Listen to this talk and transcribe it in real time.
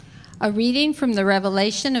A reading from the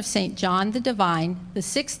Revelation of St. John the Divine, the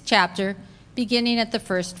 6th chapter, beginning at the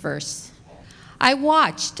first verse. I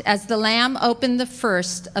watched as the Lamb opened the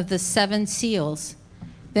first of the 7 seals.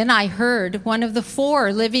 Then I heard one of the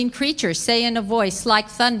 4 living creatures say in a voice like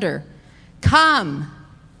thunder, "Come!"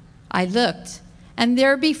 I looked, and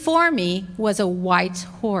there before me was a white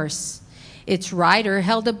horse. Its rider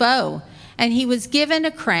held a bow, and he was given a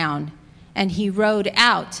crown, and he rode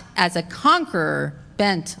out as a conqueror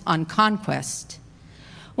bent on conquest.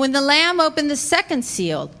 When the Lamb opened the 2nd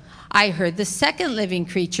seal, I heard the 2nd living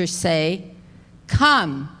creature say,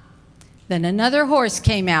 "Come." Then another horse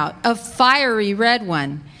came out, a fiery red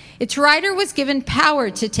one. Its rider was given power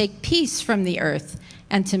to take peace from the earth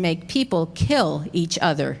and to make people kill each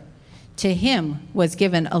other. To him was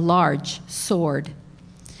given a large sword.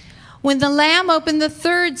 When the Lamb opened the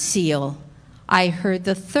 3rd seal, I heard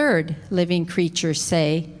the 3rd living creature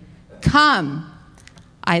say, "Come."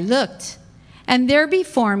 I looked, and there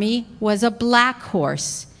before me was a black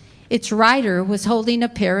horse. Its rider was holding a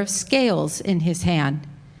pair of scales in his hand.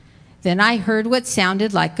 Then I heard what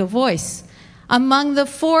sounded like a voice among the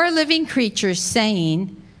 4 living creatures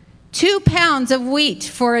saying, 2 pounds of wheat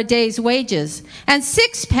for a day's wages, and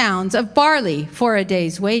 6 pounds of barley for a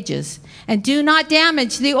day's wages, and do not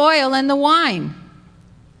damage the oil and the wine.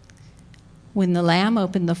 When the Lamb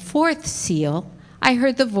opened the 4th seal, I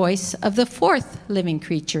heard the voice of the 4th living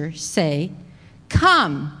creature say,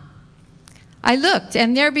 "Come." I looked,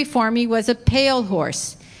 and there before me was a pale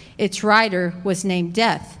horse. Its rider was named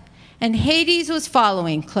Death, and Hades was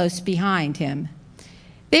following close behind him.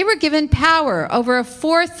 They were given power over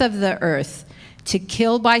 1/4 of the earth to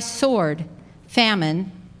kill by sword,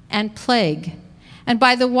 famine, and plague, and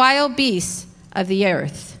by the wild beasts of the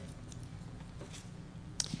earth.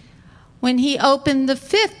 When he opened the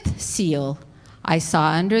 5th seal, I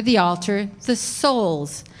saw under the altar the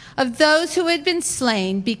souls of those who had been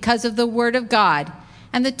slain because of the word of God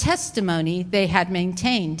and the testimony they had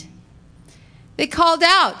maintained. They called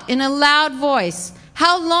out in a loud voice,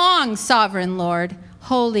 "How long, sovereign Lord,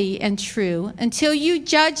 holy and true, until you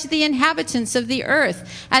judge the inhabitants of the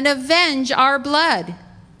earth and avenge our blood?"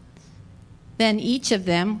 Then each of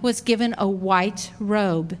them was given a white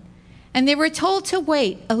robe, and they were told to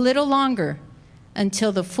wait a little longer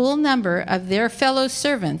until the full number of their fellow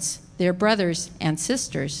servants, their brothers and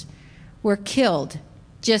sisters, were killed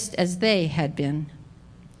just as they had been.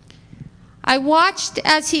 I watched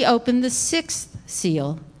as he opened the 6th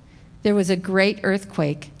seal. There was a great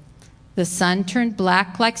earthquake. The sun turned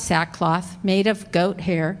black like sackcloth made of goat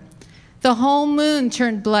hair. The whole moon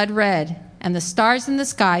turned blood red, and the stars in the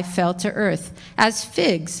sky fell to earth as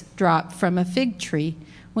figs drop from a fig tree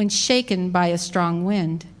when shaken by a strong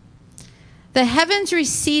wind. The heavens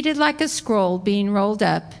receded like a scroll being rolled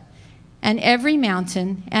up, and every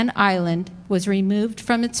mountain and island was removed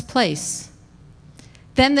from its place.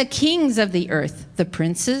 Then the kings of the earth, the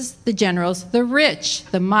princes, the generals, the rich,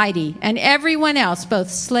 the mighty, and everyone else,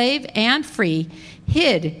 both slave and free,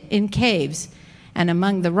 hid in caves and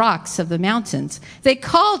among the rocks of the mountains. They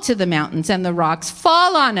called to the mountains and the rocks,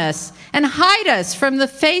 "Fall on us and hide us from the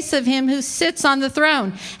face of him who sits on the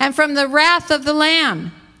throne and from the wrath of the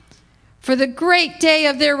Lamb. For the great day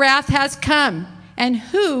of their wrath has come, and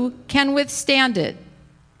who can withstand it?"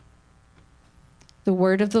 The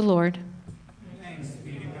word of the Lord. Thanks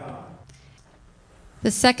be to God.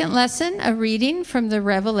 The second lesson, a reading from the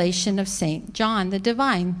Revelation of St. John the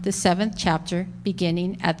Divine, the 7th chapter,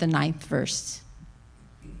 beginning at the 9th verse.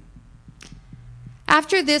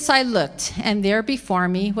 After this I looked, and there before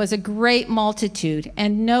me was a great multitude,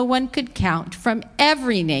 and no one could count, from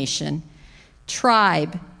every nation,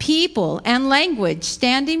 tribe, people, and language,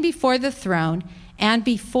 standing before the throne and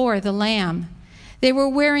before the Lamb. They were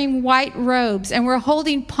wearing white robes and were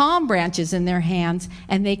holding palm branches in their hands,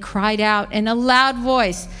 and they cried out in a loud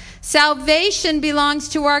voice, "Salvation belongs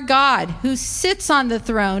to our God, who sits on the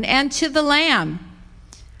throne, and to the Lamb."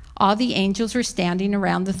 All the angels were standing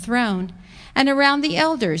around the throne and around the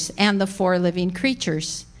elders and the 4 living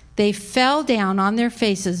creatures. They fell down on their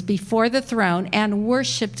faces before the throne and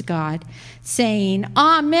worshiped God, saying,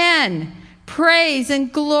 "Amen. Praise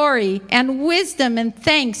and glory and wisdom and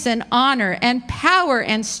thanks and honor and power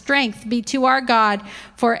and strength be to our God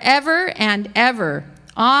forever and ever.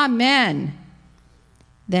 Amen."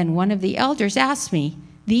 Then one of the elders asked me,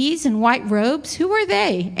 "These in white robes, who are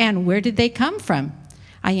they, and where did they come from?"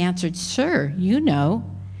 I answered, "Sir, you know."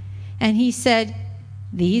 And he said,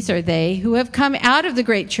 "These are they who have come out of the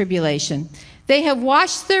great tribulation. They have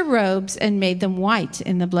washed their robes and made them white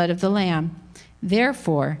in the blood of the Lamb.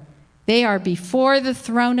 Therefore, they are before the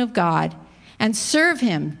throne of God, and serve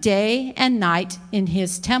him day and night in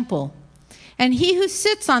his temple. And he who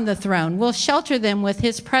sits on the throne will shelter them with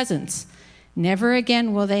his presence. Never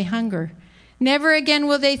again will they hunger. Never again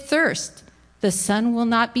will they thirst. The sun will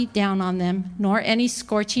not beat down on them, nor any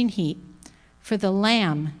scorching heat. For the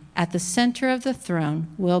Lamb at the center of the throne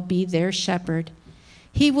will be their shepherd.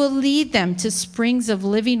 He will lead them to springs of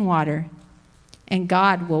living water, and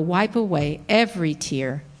God will wipe away every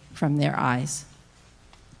tear from their eyes.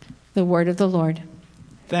 The word of the Lord.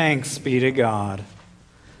 Thanks be to God.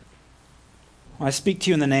 I speak to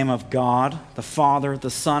you in the name of God, the Father, the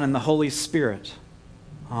Son, and the Holy Spirit.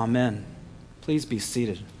 Amen. Please be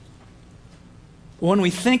seated. When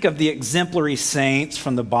we think of the exemplary saints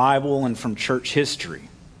from the Bible and from church history,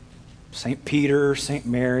 St. Peter, St.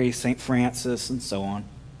 Mary, St. Francis, and so on,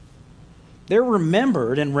 they're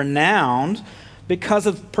remembered and renowned because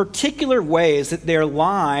of particular ways that their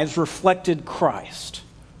lives reflected Christ.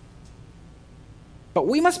 But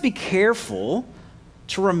we must be careful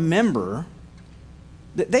to remember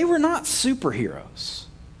that they were not superheroes.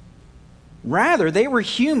 Rather, they were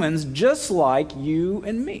humans just like you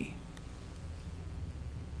and me.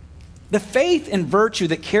 The faith and virtue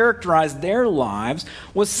that characterized their lives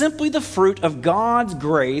was simply the fruit of God's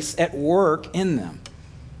grace at work in them,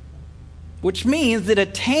 which means that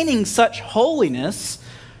attaining such holiness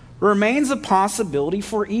remains a possibility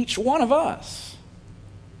for each one of us.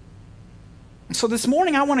 So this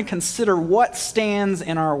morning I want to consider what stands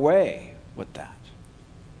in our way with that.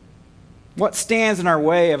 What stands in our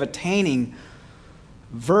way of attaining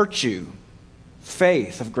virtue,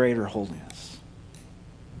 faith of greater holiness?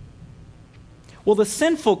 Well, the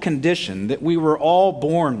sinful condition that we were all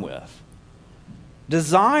born with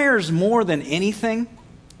desires more than anything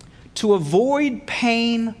to avoid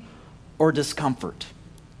pain or discomfort,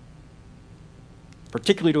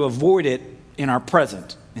 particularly to avoid it in our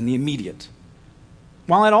present, in the immediate.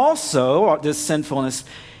 While it also, this sinfulness,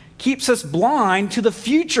 keeps us blind to the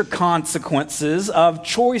future consequences of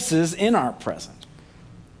choices in our present.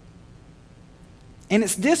 And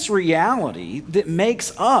it's this reality that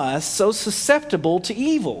makes us so susceptible to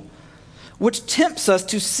evil, which tempts us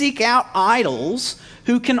to seek out idols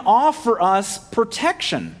who can offer us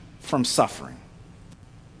protection from suffering.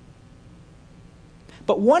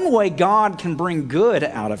 But one way God can bring good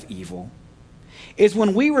out of evil is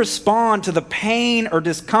when we respond to the pain or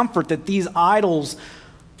discomfort that these idols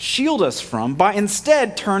shield us from by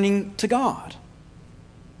instead turning to God,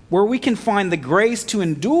 where we can find the grace to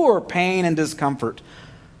endure pain and discomfort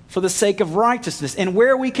for the sake of righteousness, and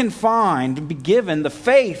where we can find and be given the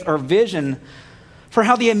faith or vision for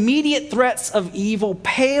how the immediate threats of evil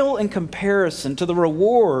pale in comparison to the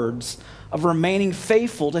rewards of remaining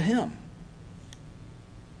faithful to Him.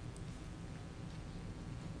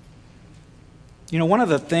 You know, one of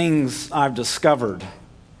the things I've discovered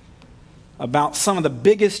about some of the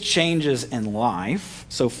biggest changes in life,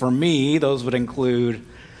 so for me, those would include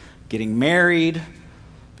getting married,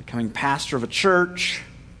 becoming pastor of a church,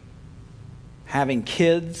 having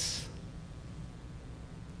kids.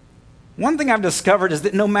 One thing I've discovered is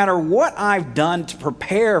that no matter what I've done to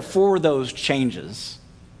prepare for those changes,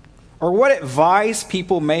 or what advice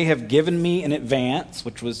people may have given me in advance,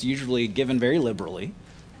 which was usually given very liberally,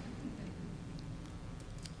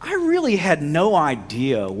 I really had no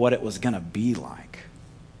idea what it was going to be like,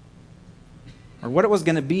 or what it was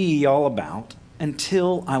going to be all about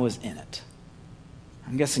until I was in it.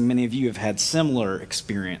 I'm guessing many of you have had similar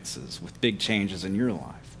experiences with big changes in your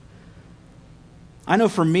life. I know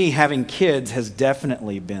for me, having kids has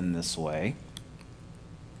definitely been this way.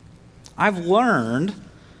 I've learned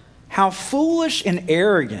how foolish and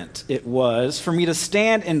arrogant it was for me to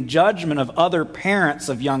stand in judgment of other parents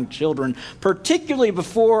of young children, particularly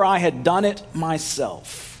before I had done it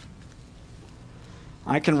myself.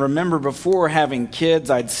 I can remember before having kids,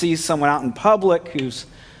 I'd see someone out in public whose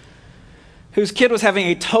kid was having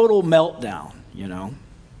a total meltdown, you know,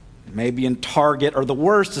 maybe in Target, or the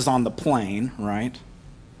worst is on the plane, right?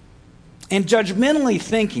 And judgmentally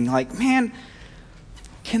thinking, like, man,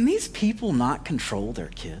 can these people not control their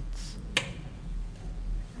kids?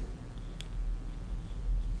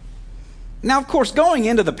 Now, of course, going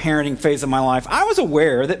into the parenting phase of my life, I was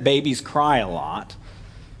aware that babies cry a lot.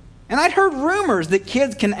 And I'd heard rumors that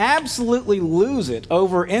kids can absolutely lose it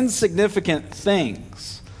over insignificant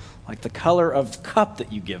things, like the color of the cup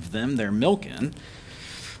that you give them their milk in,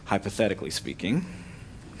 hypothetically speaking.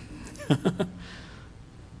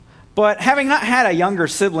 But having not had a younger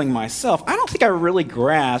sibling myself, I don't think I really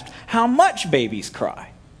grasped how much babies cry,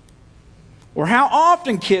 or how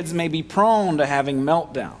often kids may be prone to having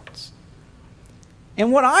meltdowns.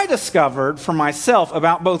 And what I discovered for myself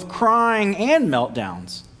about both crying and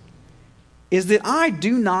meltdowns is that I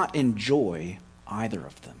do not enjoy either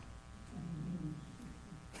of them.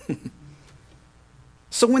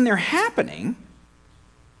 So when they're happening,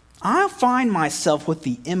 I find myself with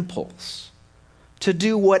the impulse to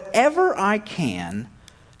do whatever I can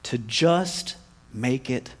to just make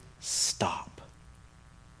it stop.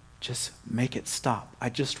 Just make it stop. I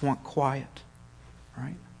just want quiet,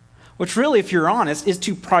 right? Which really, if you're honest, is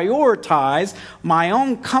to prioritize my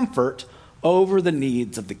own comfort over the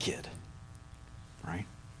needs of the kid, right?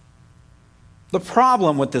 The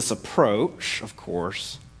problem with this approach, of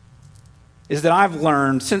course, is that I've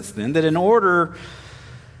learned since then that in order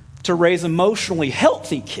to raise emotionally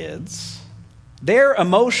healthy kids, their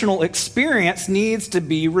emotional experience needs to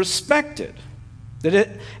be respected.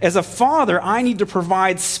 As a father, I need to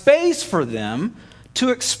provide space for them to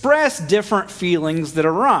express different feelings that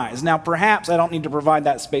arise. Now, perhaps I don't need to provide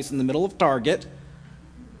that space in the middle of Target,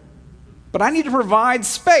 but I need to provide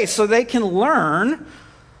space so they can learn,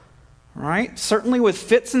 right? Certainly with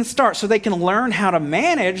fits and starts, so they can learn how to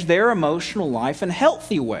manage their emotional life in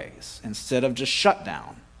healthy ways instead of just shut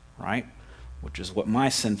down, right? Which is what my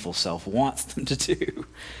sinful self wants them to do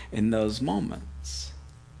in those moments.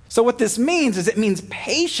 So what this means is it means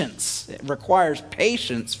patience. It requires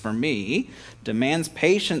patience for me, demands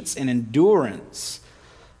patience and endurance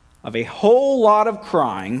of a whole lot of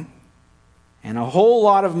crying and a whole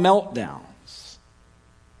lot of meltdowns.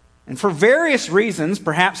 And for various reasons,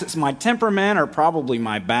 perhaps it's my temperament or probably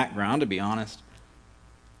my background, to be honest,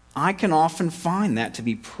 I can often find that to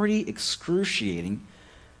be pretty excruciating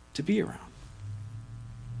to be around.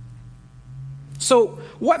 So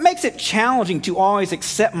what makes it challenging to always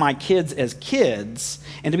accept my kids as kids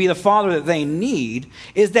and to be the father that they need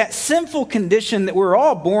is that sinful condition that we're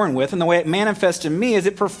all born with, and the way it manifests in me is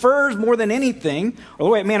it prefers more than anything, or the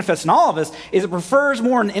way it manifests in all of us, is it prefers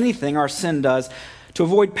more than anything, our sin does, to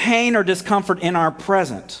avoid pain or discomfort in our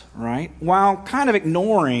present, right? While kind of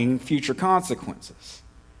ignoring future consequences.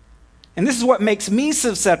 And this is what makes me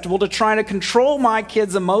susceptible to trying to control my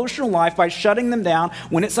kids' emotional life by shutting them down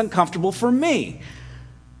when it's uncomfortable for me.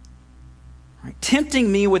 Right?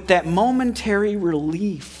 Tempting me with that momentary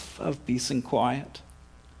relief of peace and quiet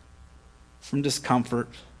from discomfort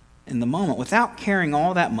in the moment without caring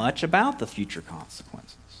all that much about the future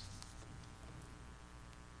consequences.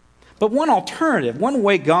 But one alternative, one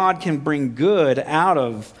way God can bring good out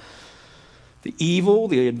of the evil,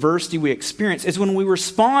 the adversity we experience, is when we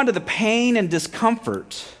respond to the pain and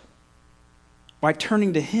discomfort by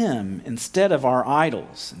turning to Him instead of our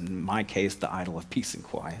idols, in my case, the idol of peace and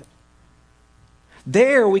quiet.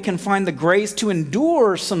 There we can find the grace to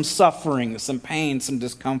endure some suffering, some pain, some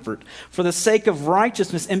discomfort for the sake of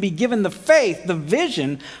righteousness and be given the faith, the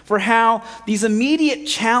vision for how these immediate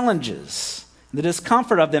challenges, the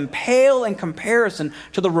discomfort of them, pale in comparison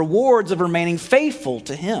to the rewards of remaining faithful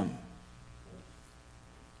to Him.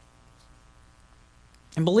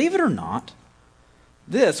 And believe it or not,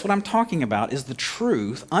 this, what I'm talking about, is the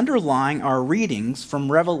truth underlying our readings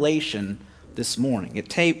from Revelation this morning.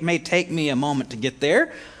 It may take me a moment to get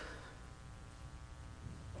there.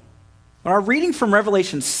 But our reading from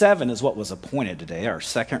Revelation 7 is what was appointed today, our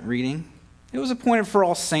second reading. It was appointed for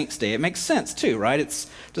All Saints' Day. It makes sense too, right? It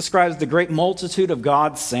describes the great multitude of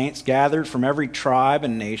God's saints gathered from every tribe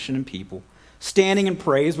and nation and people, standing in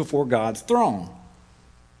praise before God's throne.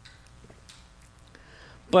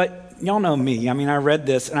 But y'all know me. I mean, I read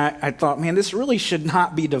this and I thought, man, this really should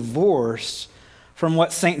not be divorced from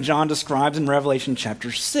what St. John describes in Revelation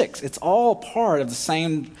chapter 6. It's all part of the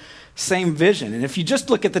same vision. And if you just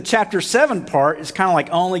look at the chapter 7 part, it's kind of like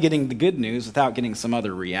only getting the good news without getting some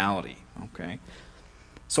other reality, okay?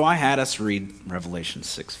 So I had us read Revelation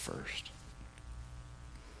 6 first.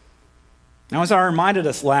 Now, as I reminded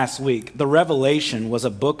us last week, the Revelation was a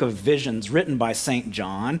book of visions written by St.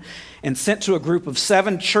 John and sent to a group of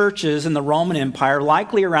 7 churches in the Roman Empire,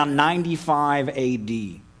 likely around 95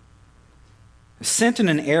 AD. Sent in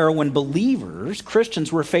an era when believers,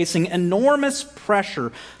 Christians, were facing enormous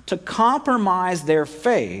pressure to compromise their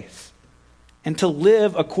faith and to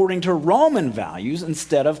live according to Roman values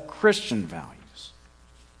instead of Christian values.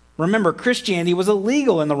 Remember, Christianity was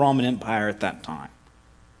illegal in the Roman Empire at that time.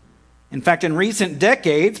 In fact, in recent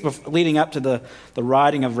decades, leading up to the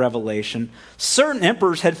writing of Revelation, certain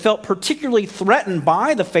emperors had felt particularly threatened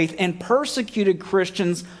by the faith and persecuted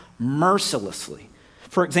Christians mercilessly.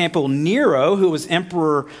 For example, Nero, who was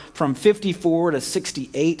emperor from 54 to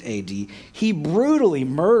 68 AD, he brutally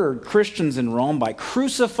murdered Christians in Rome by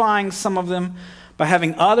crucifying some of them, by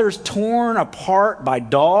having others torn apart by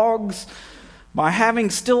dogs, by having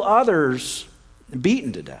still others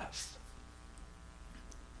beaten to death.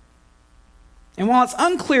 And while it's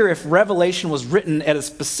unclear if Revelation was written at a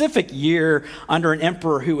specific year under an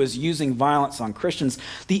emperor who was using violence on Christians,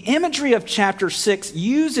 the imagery of chapter 6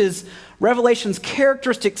 uses Revelation's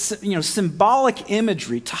characteristic, symbolic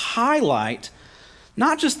imagery to highlight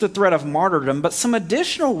not just the threat of martyrdom, but some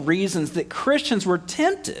additional reasons that Christians were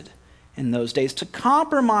tempted in those days to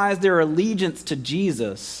compromise their allegiance to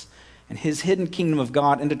Jesus and his hidden kingdom of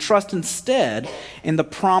God and to trust instead in the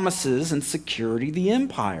promises and security the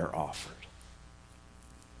empire offered.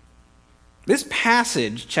 This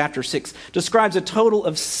passage, chapter 6, describes a total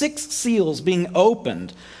of 6 seals being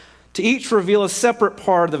opened to each reveal a separate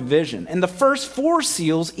part of the vision. And the first 4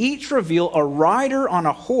 seals each reveal a rider on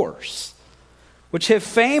a horse, which have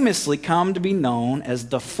famously come to be known as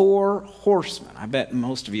the 4 horsemen. I bet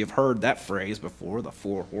most of you have heard that phrase before, the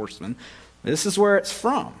 4 horsemen. This is where it's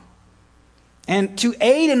from. And to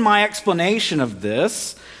aid in my explanation of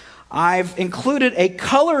this, I've included a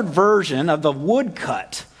colored version of the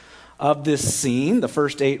woodcut of this scene, the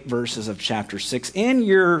first 8 verses of chapter 6, in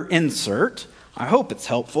your insert. I hope it's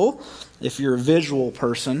helpful if you're a visual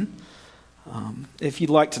person. If you'd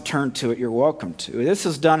like to turn to it, you're welcome to. This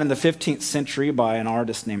is done in the 15th century by an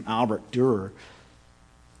artist named Albert Dürer.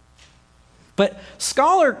 But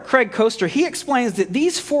scholar Craig Koester, he explains that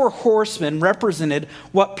these 4 horsemen represented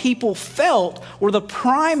what people felt were the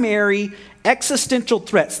primary existential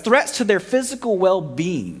threats to their physical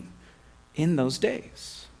well-being in those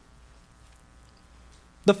days.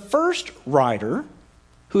 The first rider,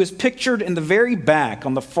 who is pictured in the very back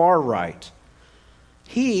on the far right,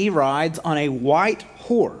 he rides on a white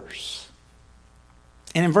horse.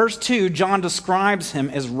 And in verse 2, John describes him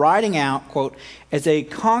as riding out, quote, as a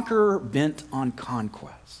conqueror bent on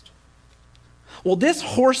conquest. Well, this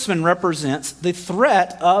horseman represents the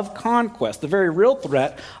threat of conquest, the very real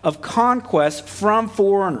threat of conquest from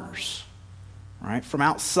foreigners, right, from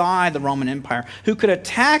outside the Roman Empire, who could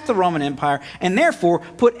attack the Roman Empire and therefore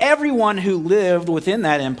put everyone who lived within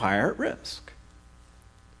that empire at risk.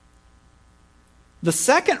 The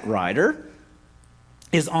second rider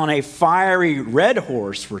is on a fiery red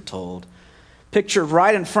horse, we're told, pictured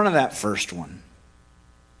right in front of that first one.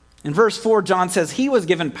 In verse 4, John says he was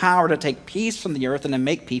given power to take peace from the earth and to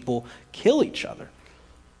make people kill each other.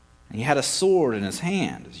 And he had a sword in his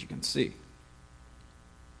hand, as you can see.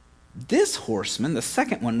 This horseman, the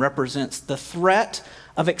second one, represents the threat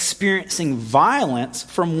of experiencing violence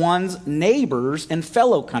from one's neighbors and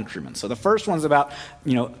fellow countrymen. So the first one's about,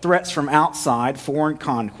 threats from outside, foreign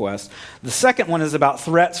conquest. The second one is about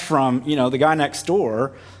threats from, the guy next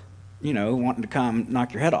door, wanting to come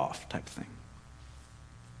knock your head off type of thing.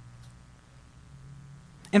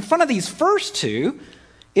 In front of these first 2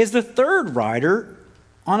 is the third rider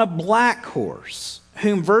on a black horse,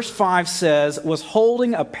 whom verse 5 says was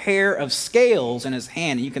holding a pair of scales in his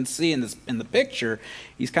hand. And you can see in the picture,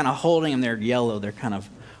 he's kind of holding them. They're yellow. They're kind of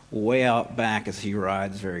way out back as he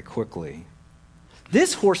rides very quickly.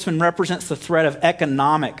 This horseman represents the threat of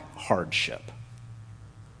economic hardship.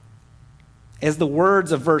 As the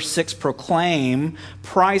words of verse 6 proclaim,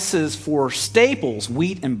 prices for staples,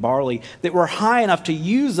 wheat and barley, that were high enough to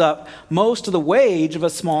use up most of the wage of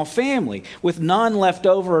a small family, with none left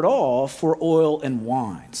over at all for oil and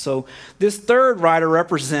wine. So this third rider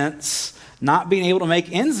represents not being able to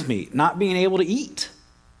make ends meet, not being able to eat,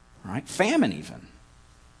 right? Famine even.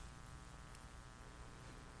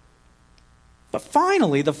 But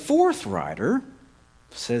finally, the fourth rider,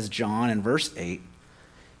 says John in verse 8,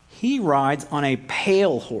 he rides on a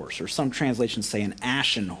pale horse, or some translations say an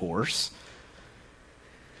ashen horse.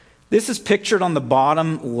 This is pictured on the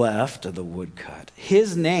bottom left of the woodcut.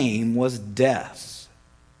 His name was Death,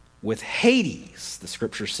 with Hades, the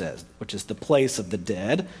scripture says, which is the place of the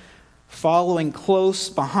dead, following close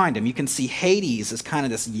behind him. You can see Hades as kind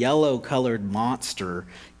of this yellow-colored monster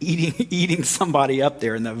eating somebody up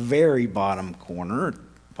there in the very bottom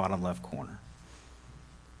left corner.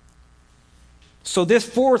 So this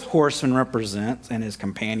fourth horseman represents, and his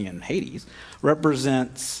companion Hades,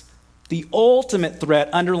 represents the ultimate threat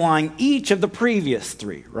underlying each of the previous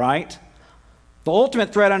 3, right? The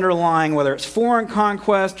ultimate threat underlying whether it's foreign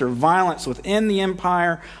conquest or violence within the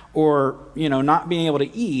empire or, not being able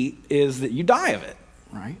to eat is that you die of it,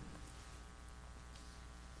 right?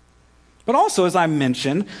 But also, as I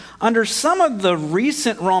mentioned, under some of the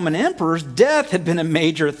recent Roman emperors, death had been a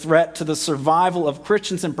major threat to the survival of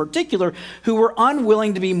Christians in particular, who were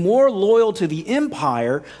unwilling to be more loyal to the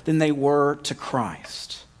empire than they were to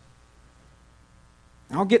Christ.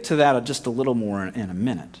 I'll get to that just a little more in a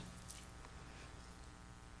minute.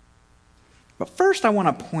 But first, I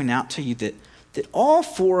want to point out to you that that all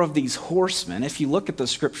four of these horsemen, if you look at the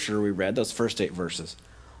scripture we read, those first 8 verses,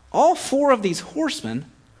 all four of these horsemen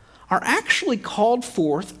are actually called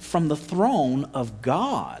forth from the throne of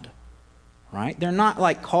God, right? They're not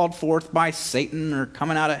like called forth by Satan or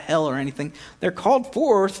coming out of hell or anything. They're called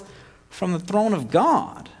forth from the throne of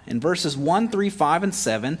God. In verses 1, 3, 5, and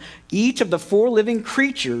 7, each of the 4 living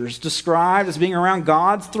creatures described as being around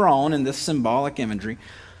God's throne in this symbolic imagery,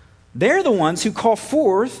 they're the ones who call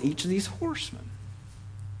forth each of these horsemen.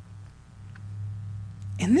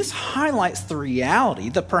 And this highlights the reality,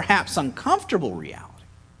 the perhaps uncomfortable reality,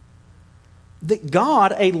 that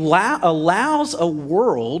God allows a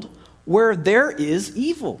world where there is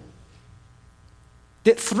evil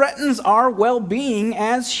that threatens our well-being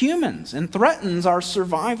as humans and threatens our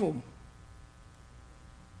survival.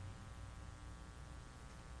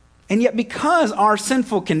 And yet, because our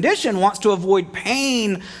sinful condition wants to avoid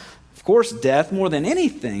pain, of course, death more than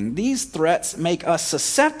anything, these threats make us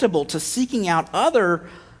susceptible to seeking out other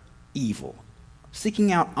evil,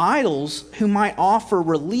 seeking out idols who might offer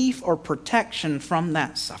relief or protection from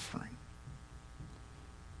that suffering.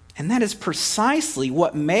 And that is precisely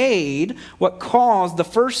what caused the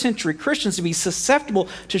first century Christians to be susceptible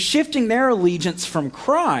to shifting their allegiance from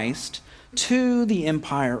Christ to the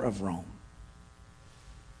empire of Rome.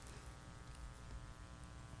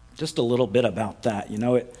 Just a little bit about that.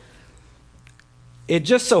 It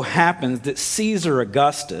just so happens that Caesar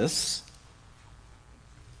Augustus,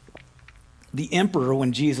 the emperor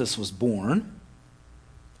when Jesus was born,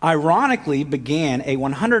 ironically began a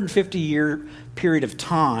 150-year period of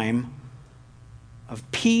time of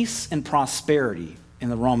peace and prosperity in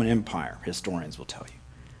the Roman Empire, historians will tell you.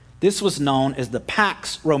 This was known as the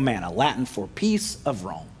Pax Romana, Latin for peace of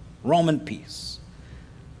Rome, Roman peace.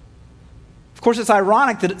 Of course, it's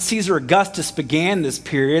ironic that Caesar Augustus began this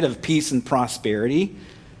period of peace and prosperity.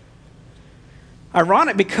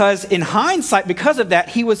 Ironic because in hindsight, because of that,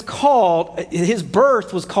 his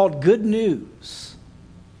birth was called good news.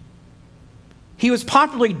 He was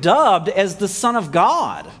popularly dubbed as the Son of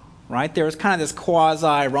God, right? There was kind of this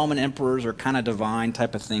quasi-Roman emperors or kind of divine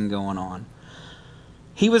type of thing going on.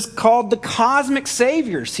 He was called the cosmic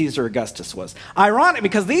savior, Caesar Augustus was. Ironic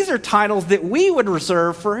because these are titles that we would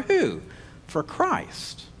reserve for who? For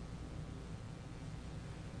Christ.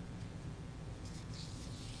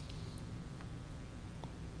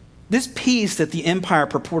 This peace that the empire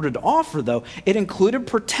purported to offer, though, it included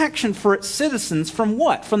protection for its citizens from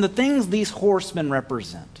what? From the things these horsemen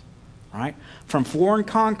represent, right? From foreign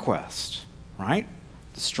conquest, right?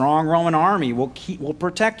 The strong Roman army will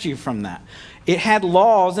protect you from that. It had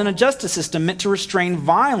laws and a justice system meant to restrain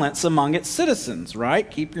violence among its citizens, right?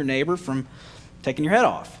 Keep your neighbor from taking your head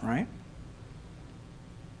off, right?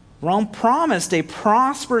 Rome promised a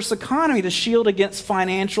prosperous economy to shield against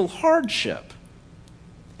financial hardship.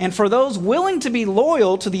 And for those willing to be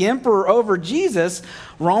loyal to the emperor over Jesus,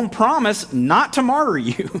 Rome promised not to martyr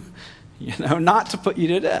you, not to put you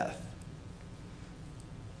to death.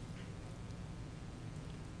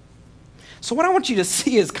 So what I want you to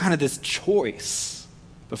see is kind of this choice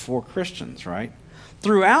before Christians, right?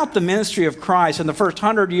 Throughout the ministry of Christ in the first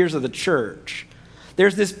 100 years of the church,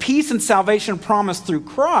 there's this peace and salvation promised through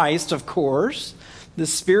Christ, of course,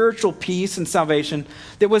 this spiritual peace and salvation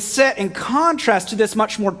that was set in contrast to this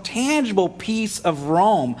much more tangible peace of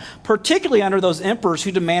Rome, particularly under those emperors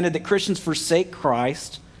who demanded that Christians forsake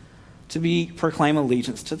Christ to proclaim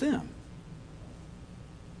allegiance to them.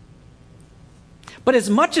 But as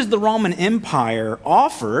much as the Roman Empire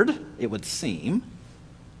offered, it would seem,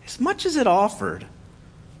 as much as it offered,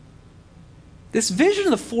 this vision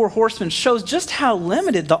of the 4 horsemen shows just how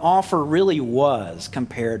limited the offer really was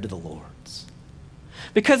compared to the Lord's.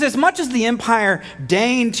 Because as much as the empire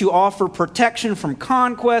deigned to offer protection from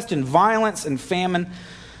conquest and violence and famine,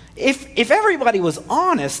 if everybody was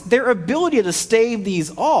honest, their ability to stave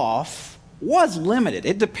these off was limited.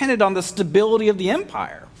 It depended on the stability of the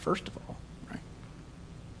empire, first of all. Right?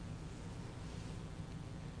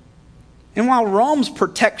 And while Rome's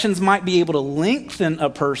protections might be able to lengthen a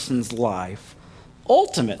person's life,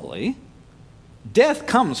 ultimately, death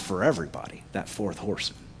comes for everybody, that 4th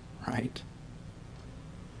horseman, right?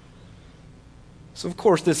 So, of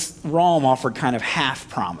course, this Rome offered kind of half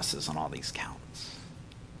promises on all these counts.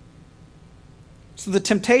 So the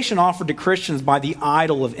temptation offered to Christians by the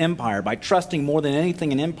idol of empire, by trusting more than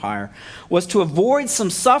anything in empire, was to avoid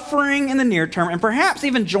some suffering in the near term and perhaps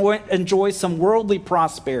even enjoy some worldly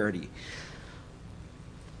prosperity.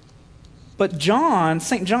 But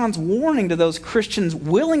St. John's warning to those Christians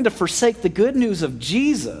willing to forsake the good news of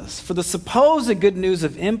Jesus for the supposed good news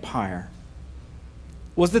of empire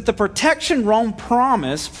was that the protection Rome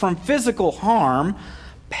promised from physical harm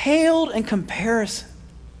paled in comparison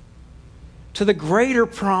to the greater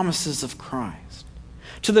promises of Christ,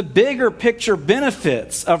 to the bigger picture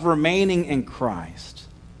benefits of remaining in Christ.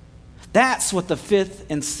 That's what the fifth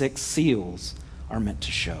and sixth seals are meant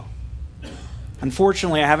to show.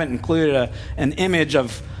 Unfortunately, I haven't included an image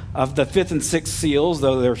of the fifth and sixth seals,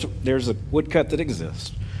 though there's a woodcut that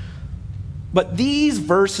exists. But these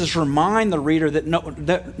verses remind the reader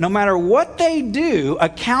that no matter what they do,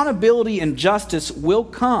 accountability and justice will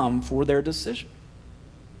come for their decision.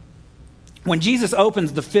 When Jesus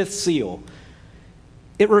opens the fifth seal,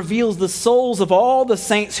 it reveals the souls of all the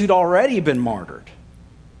saints who'd already been martyred,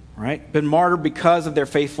 right? Been martyred because of their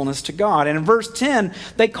faithfulness to God. And in verse 10,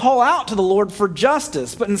 they call out to the Lord for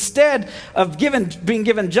justice, but instead of being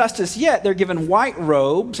given justice yet, they're given white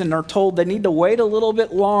robes and are told they need to wait a little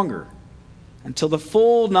bit longer until the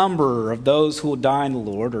full number of those who will die in the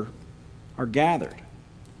Lord are gathered.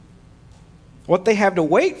 What they have to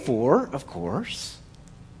wait for, of course,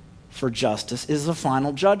 for justice is the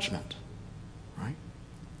final judgment, right?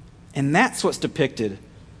 And that's what's depicted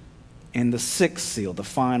in the sixth seal, the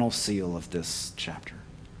final seal of this chapter.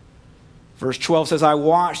 Verse 12 says, I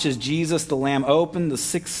watched as Jesus the Lamb opened the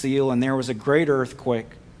sixth seal, and there was a great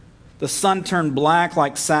earthquake. The sun turned black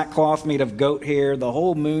like sackcloth made of goat hair. The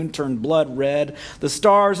whole moon turned blood red. The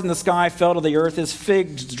stars in the sky fell to the earth as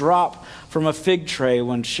figs drop from a fig tray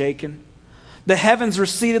when shaken. The heavens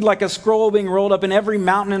receded like a scroll being rolled up, and every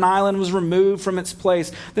mountain and island was removed from its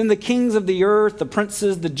place. Then the kings of the earth, the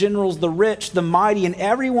princes, the generals, the rich, the mighty, and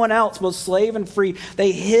everyone else, both slave and free,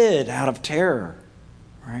 they hid out of terror,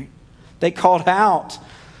 right? They called out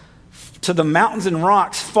to the mountains and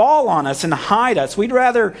rocks, fall on us and hide us. We'd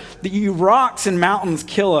rather that you rocks and mountains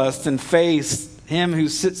kill us than face him who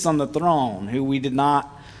sits on the throne, who we did not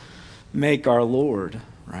make our Lord,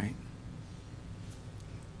 right?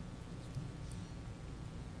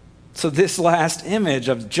 So this last image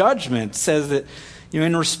of judgment says that,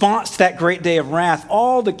 in response to that great day of wrath,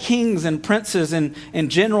 all the kings and princes and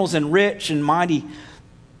generals and rich and mighty,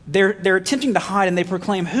 they're attempting to hide, and they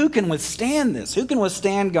proclaim, who can withstand this? Who can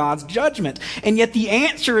withstand God's judgment? And yet the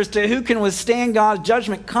answer as to who can withstand God's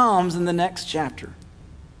judgment comes in the next chapter.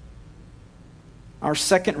 Our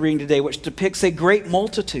second reading today, which depicts a great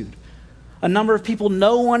multitude, a number of people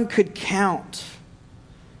no one could count,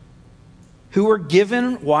 who were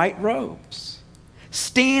given white robes,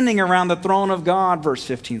 standing around the throne of God, verse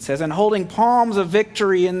 15 says, and holding palms of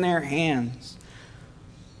victory in their hands,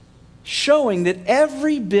 showing that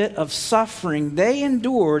every bit of suffering they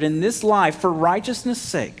endured in this life for righteousness'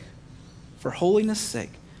 sake, for holiness'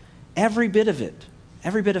 sake, every bit of it,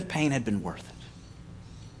 every bit of pain had been worth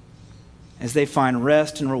it, as they find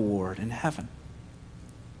rest and reward in heaven.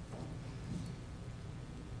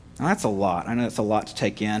 Now that's a lot. I know that's a lot to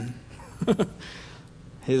take in.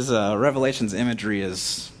 His Revelation's imagery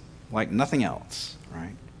is like nothing else,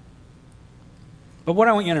 right? But what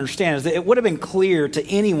I want you to understand is that it would have been clear to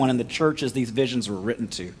anyone in the church as these visions were written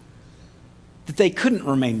to that they couldn't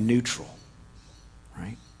remain neutral,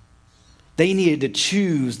 right? They needed to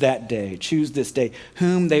choose that day, choose this day,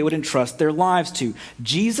 whom they would entrust their lives to,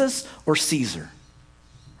 Jesus or Caesar,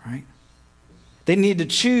 right? They needed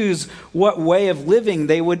to choose what way of living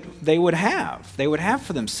they would have. They would have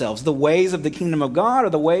for themselves the ways of the kingdom of God or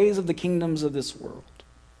the ways of the kingdoms of this world.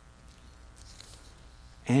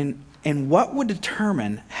 And what would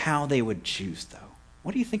determine how they would choose, though?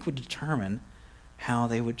 What do you think would determine how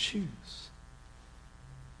they would choose?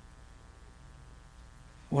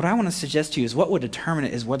 What I want to suggest to you is what would determine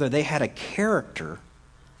it is whether they had a character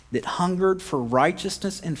that hungered for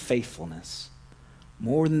righteousness and faithfulness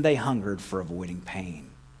more than they hungered for avoiding pain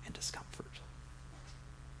and discomfort.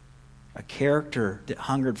 A character that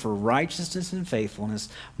hungered for righteousness and faithfulness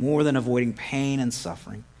more than avoiding pain and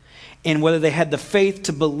suffering. And whether they had the faith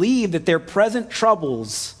to believe that their present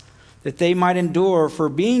troubles that they might endure for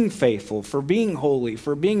being faithful, for being holy,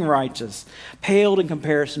 for being righteous, paled in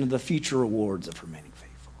comparison to the future rewards of remaining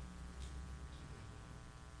faithful.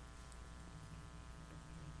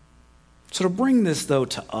 So to bring this, though,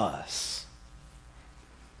 to us,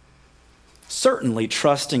 certainly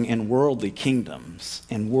trusting in worldly kingdoms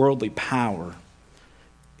and worldly power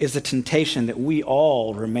is a temptation that we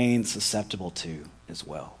all remain susceptible to as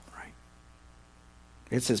well.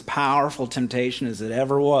 It's as powerful temptation as it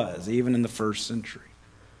ever was, even in the first century.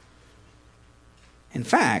 In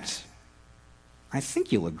fact, I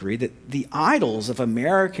think you'll agree that the idols of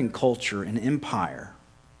American culture and empire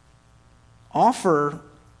offer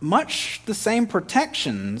much the same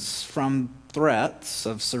protections from threats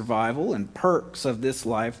of survival and perks of this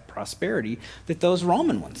life prosperity that those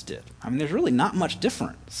Roman ones did. I mean, there's really not much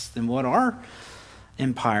difference than what our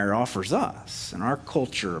empire offers us and our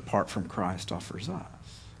culture apart from Christ offers us.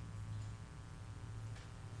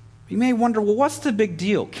 You may wonder, well, what's the big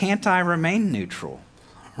deal? Can't I remain neutral?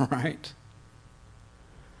 Right?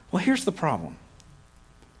 Well, here's the problem.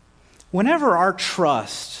 Whenever our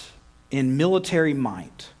trust in military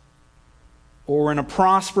might, or in a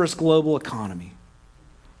prosperous global economy,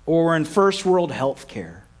 or in first world health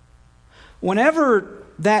care, whenever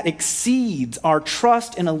that exceeds our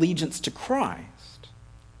trust and allegiance to Christ,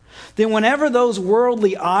 then whenever those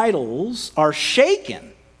worldly idols are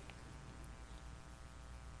shaken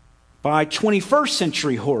by 21st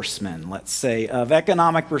century horsemen, let's say, of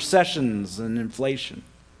economic recessions and inflation,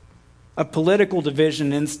 of political division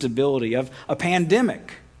and instability, of a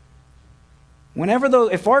pandemic,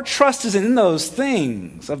 if our trust is in those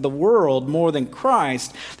things of the world more than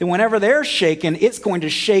Christ, then whenever they're shaken, it's going to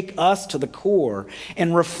shake us to the core.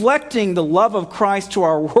 And reflecting the love of Christ to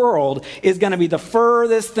our world is going to be the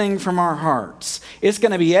furthest thing from our hearts. It's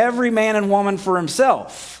going to be every man and woman for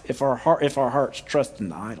himself if our hearts trust in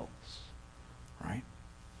the idols. Right?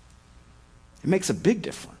 It makes a big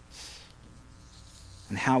difference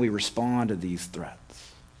in how we respond to these threats.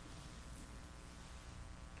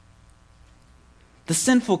 The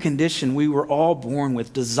sinful condition we were all born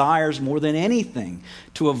with desires more than anything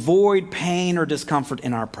to avoid pain or discomfort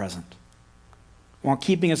in our present, while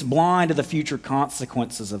keeping us blind to the future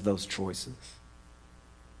consequences of those choices.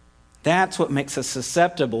 That's what makes us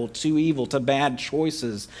susceptible to evil, to bad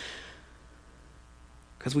choices,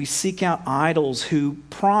 because we seek out idols who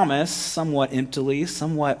promise, somewhat emptily,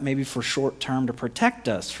 somewhat maybe for short term, to protect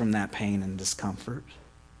us from that pain and discomfort.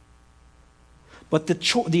 But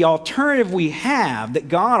the alternative we have that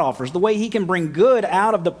God offers, the way he can bring good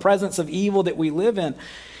out of the presence of evil that we live in,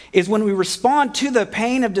 is when we respond to the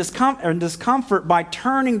pain of discomfort by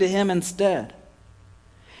turning to him instead.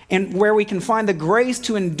 And where we can find the grace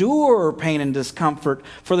to endure pain and discomfort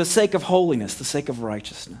for the sake of holiness, the sake of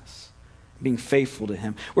righteousness, being faithful to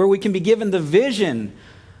him. Where we can be given the vision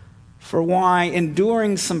for why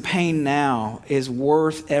enduring some pain now is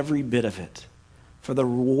worth every bit of it for the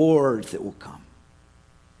rewards that will come.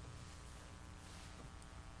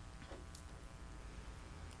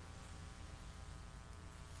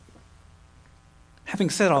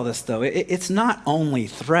 Having said all this, though, it's not only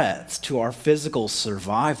threats to our physical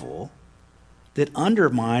survival that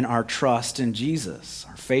undermine our trust in Jesus,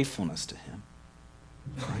 our faithfulness to him.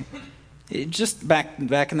 Right? Just back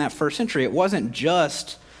in that first century, it wasn't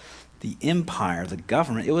just the empire, the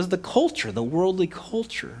government. It was the culture, the worldly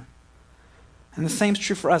culture. And the same is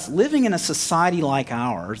true for us. Living in a society like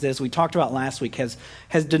ours, as we talked about last week, has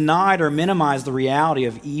denied or minimized the reality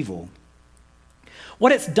of evil.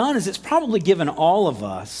 What it's done is it's probably given all of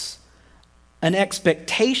us an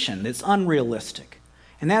expectation that's unrealistic.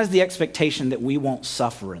 And that is the expectation that we won't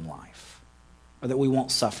suffer in life, or that we won't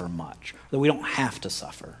suffer much, or that we don't have to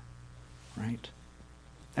suffer, right?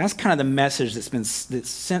 That's kind of the message that's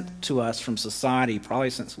sent to us from society probably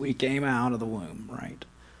since we came out of the womb, right?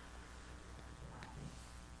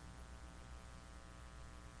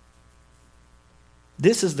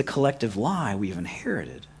 This is the collective lie we've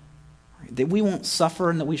inherited. That we won't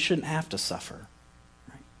suffer and that we shouldn't have to suffer.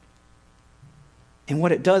 Right? And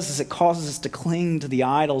what it does is it causes us to cling to the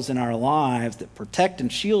idols in our lives that protect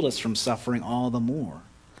and shield us from suffering all the more.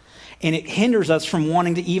 And it hinders us from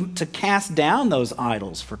wanting to cast down those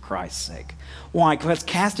idols for Christ's sake. Why? Because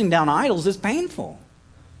casting down idols is painful.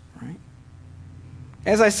 Right?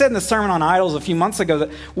 As I said in the sermon on idols a few months ago,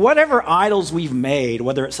 that whatever idols we've made,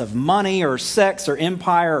 whether it's of money or sex or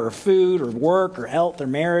empire or food or work or health or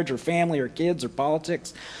marriage or family or kids or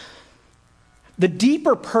politics, the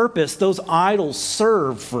deeper purpose those idols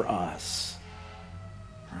serve for us,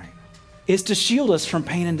 right, is to shield us from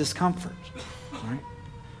pain and discomfort. Right?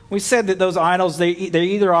 We said that those idols, they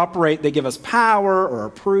either operate, they give us power or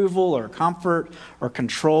approval or comfort or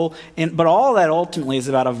control, but all that ultimately is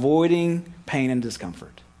about avoiding pain and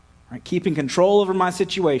discomfort. Right? Keeping control over my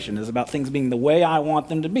situation is about things being the way I want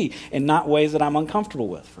them to be and not ways that I'm uncomfortable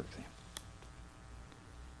with, for example.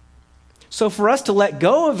 So for us to let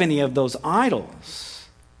go of any of those idols,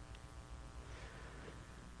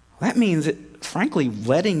 that means that, frankly,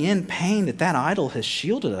 letting in pain that idol has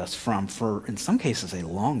shielded us from for, in some cases, a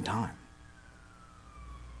long time.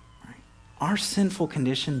 Right? Our sinful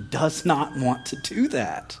condition does not want to do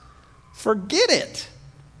that. Forget it.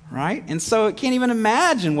 Right? And so it can't even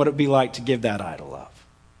imagine what it would be like to give that idol up.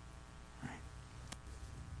 Right?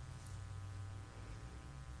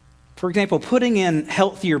 For example, putting in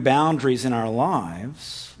healthier boundaries in our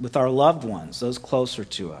lives with our loved ones, those closer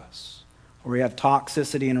to us, where we have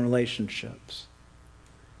toxicity in relationships.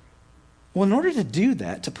 Well, in order to do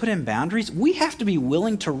that, to put in boundaries, we have to be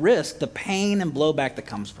willing to risk the pain and blowback that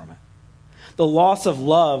comes from it. The loss of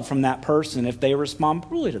love from that person if they respond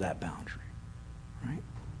poorly to that boundary, right?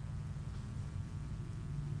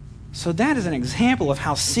 So that is an example of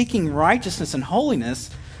how seeking righteousness and holiness,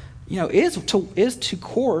 is to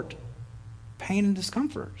court pain and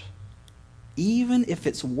discomfort, even if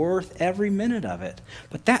it's worth every minute of it.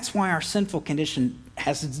 But that's why our sinful condition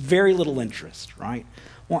has very little interest, right?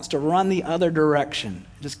 Wants to run the other direction,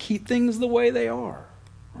 just keep things the way they are,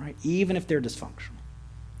 right? Even if they're dysfunctional.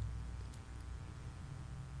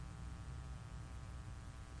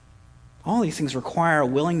 All these things require a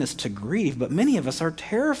willingness to grieve, but many of us are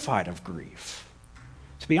terrified of grief.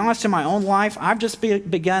 To be honest, in my own life, I've just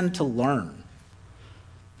begun to learn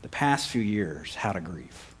the past few years how to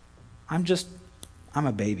grieve. I'm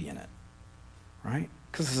a baby in it, right?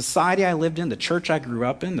 Because the society I lived in, the church I grew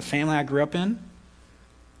up in, the family I grew up in,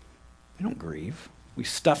 we don't grieve. We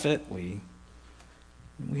stuff it. We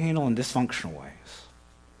handle it in dysfunctional ways.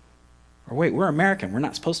 Or wait, we're American. We're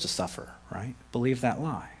not supposed to suffer, right? Believe that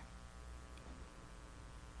lie.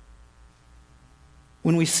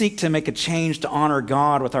 When we seek to make a change to honor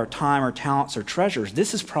God with our time or talents or treasures,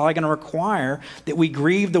 this is probably going to require that we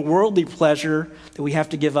grieve the worldly pleasure that we have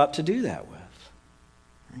to give up to do that with.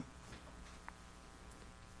 Right?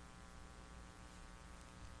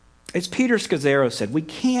 As Peter Scazzaro said, we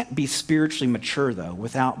can't be spiritually mature, though,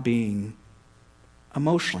 without being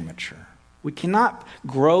emotionally mature. We cannot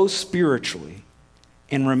grow spiritually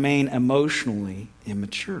and remain emotionally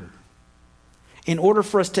immature. In order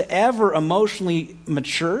for us to ever emotionally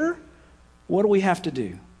mature, what do we have to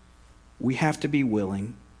do? We have to be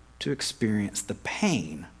willing to experience the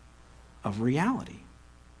pain of reality,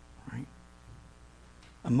 right?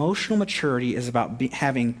 Emotional maturity is about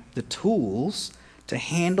having the tools to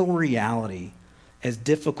handle reality as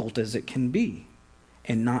difficult as it can be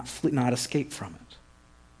and not escape from it.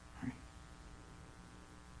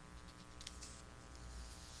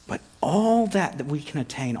 But all that we can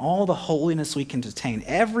attain, all the holiness we can attain,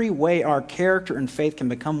 every way our character and faith can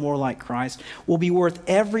become more like Christ will be worth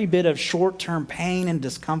every bit of short-term pain and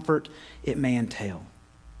discomfort it may entail.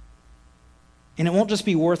 And it won't just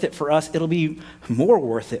be worth it for us, it'll be more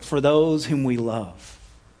worth it for those whom we love,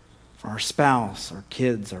 for our spouse, our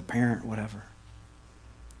kids, our parent, whatever.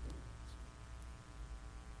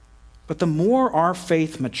 But the more our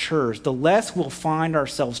faith matures, the less we'll find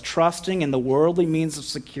ourselves trusting in the worldly means of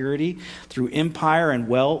security through empire and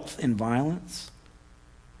wealth and violence.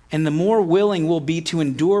 And the more willing we'll be to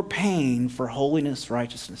endure pain for holiness,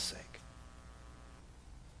 righteousness' sake.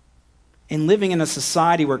 In living in a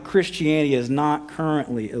society where Christianity is not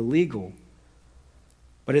currently illegal,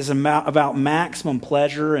 but is about maximum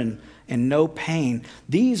pleasure and no pain,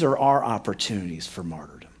 these are our opportunities for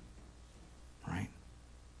martyrdom.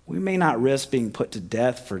 We may not risk being put to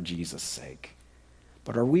death for Jesus' sake,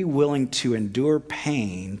 but are we willing to endure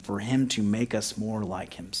pain for him to make us more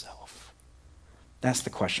like himself? That's the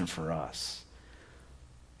question for us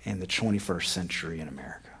in the 21st century in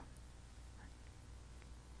America.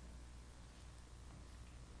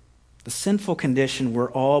 The sinful condition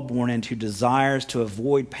we're all born into desires to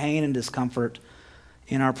avoid pain and discomfort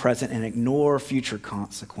in our present and ignore future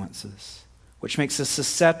consequences, which makes us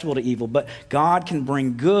susceptible to evil. But God can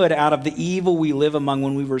bring good out of the evil we live among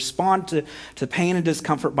when we respond to pain and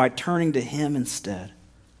discomfort by turning to him instead.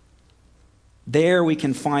 There we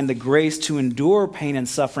can find the grace to endure pain and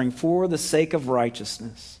suffering for the sake of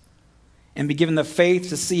righteousness and be given the faith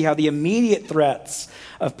to see how the immediate threats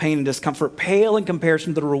of pain and discomfort pale in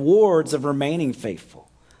comparison to the rewards of remaining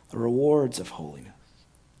faithful, the rewards of holiness.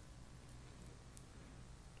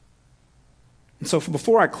 And so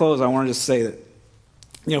before I close, I wanted to say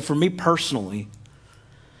that, for me personally,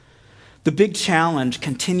 the big challenge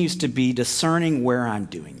continues to be discerning where I'm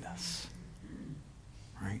doing this.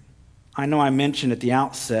 Right? I know I mentioned at the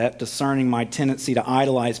outset discerning my tendency to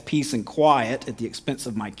idolize peace and quiet at the expense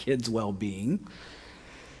of my kids' well-being.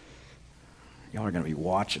 Y'all are going to be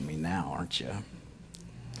watching me now, aren't you?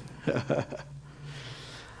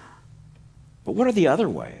 But what are the other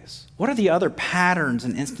ways? What are the other patterns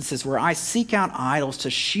and instances where I seek out idols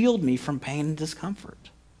to shield me from pain and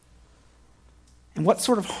discomfort? And what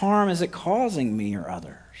sort of harm is it causing me or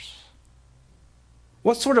others?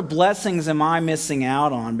 What sort of blessings am I missing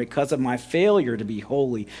out on because of my failure to be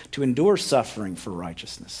holy, to endure suffering for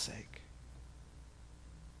righteousness' sake?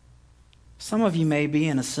 Some of you may be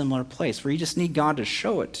in a similar place where you just need God to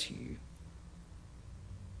show it to you.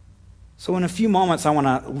 So in a few moments, I want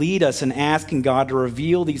to lead us in asking God to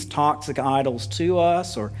reveal these toxic idols to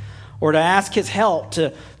us, or to ask his help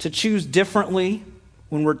to choose differently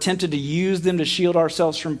when we're tempted to use them to shield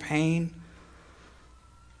ourselves from pain.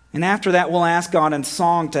 And after that, we'll ask God in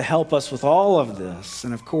song to help us with all of this,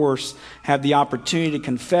 and of course, have the opportunity to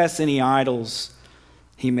confess any idols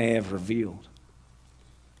he may have revealed.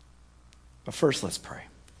 But first, let's pray.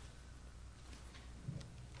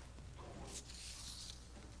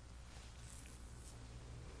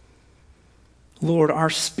 Lord, our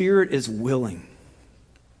spirit is willing,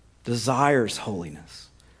 desires holiness,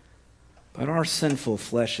 but our sinful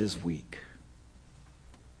flesh is weak.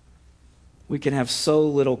 We can have so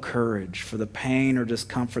little courage for the pain or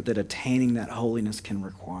discomfort that attaining that holiness can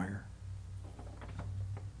require.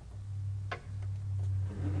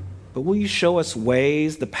 But will you show us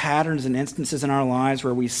ways, the patterns and instances in our lives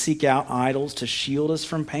where we seek out idols to shield us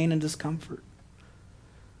from pain and discomfort?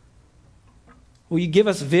 Will you give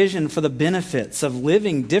us vision for the benefits of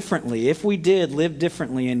living differently, if we did live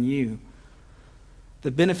differently in you?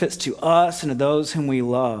 The benefits to us and to those whom we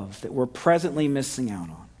love that we're presently missing out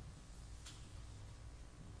on.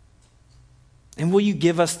 And will you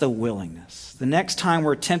give us the willingness, the next time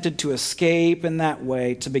we're tempted to escape in that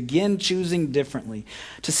way, to begin choosing differently,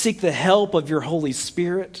 to seek the help of your Holy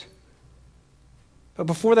Spirit? But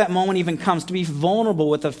before that moment even comes, to be vulnerable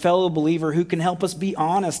with a fellow believer who can help us be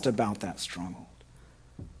honest about that stronghold.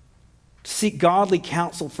 To seek godly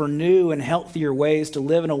counsel for new and healthier ways to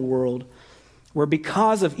live in a world where,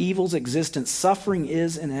 because of evil's existence, suffering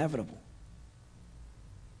is inevitable.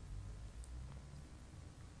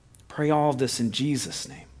 Pray all of this in Jesus'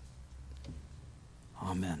 name.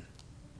 Amen.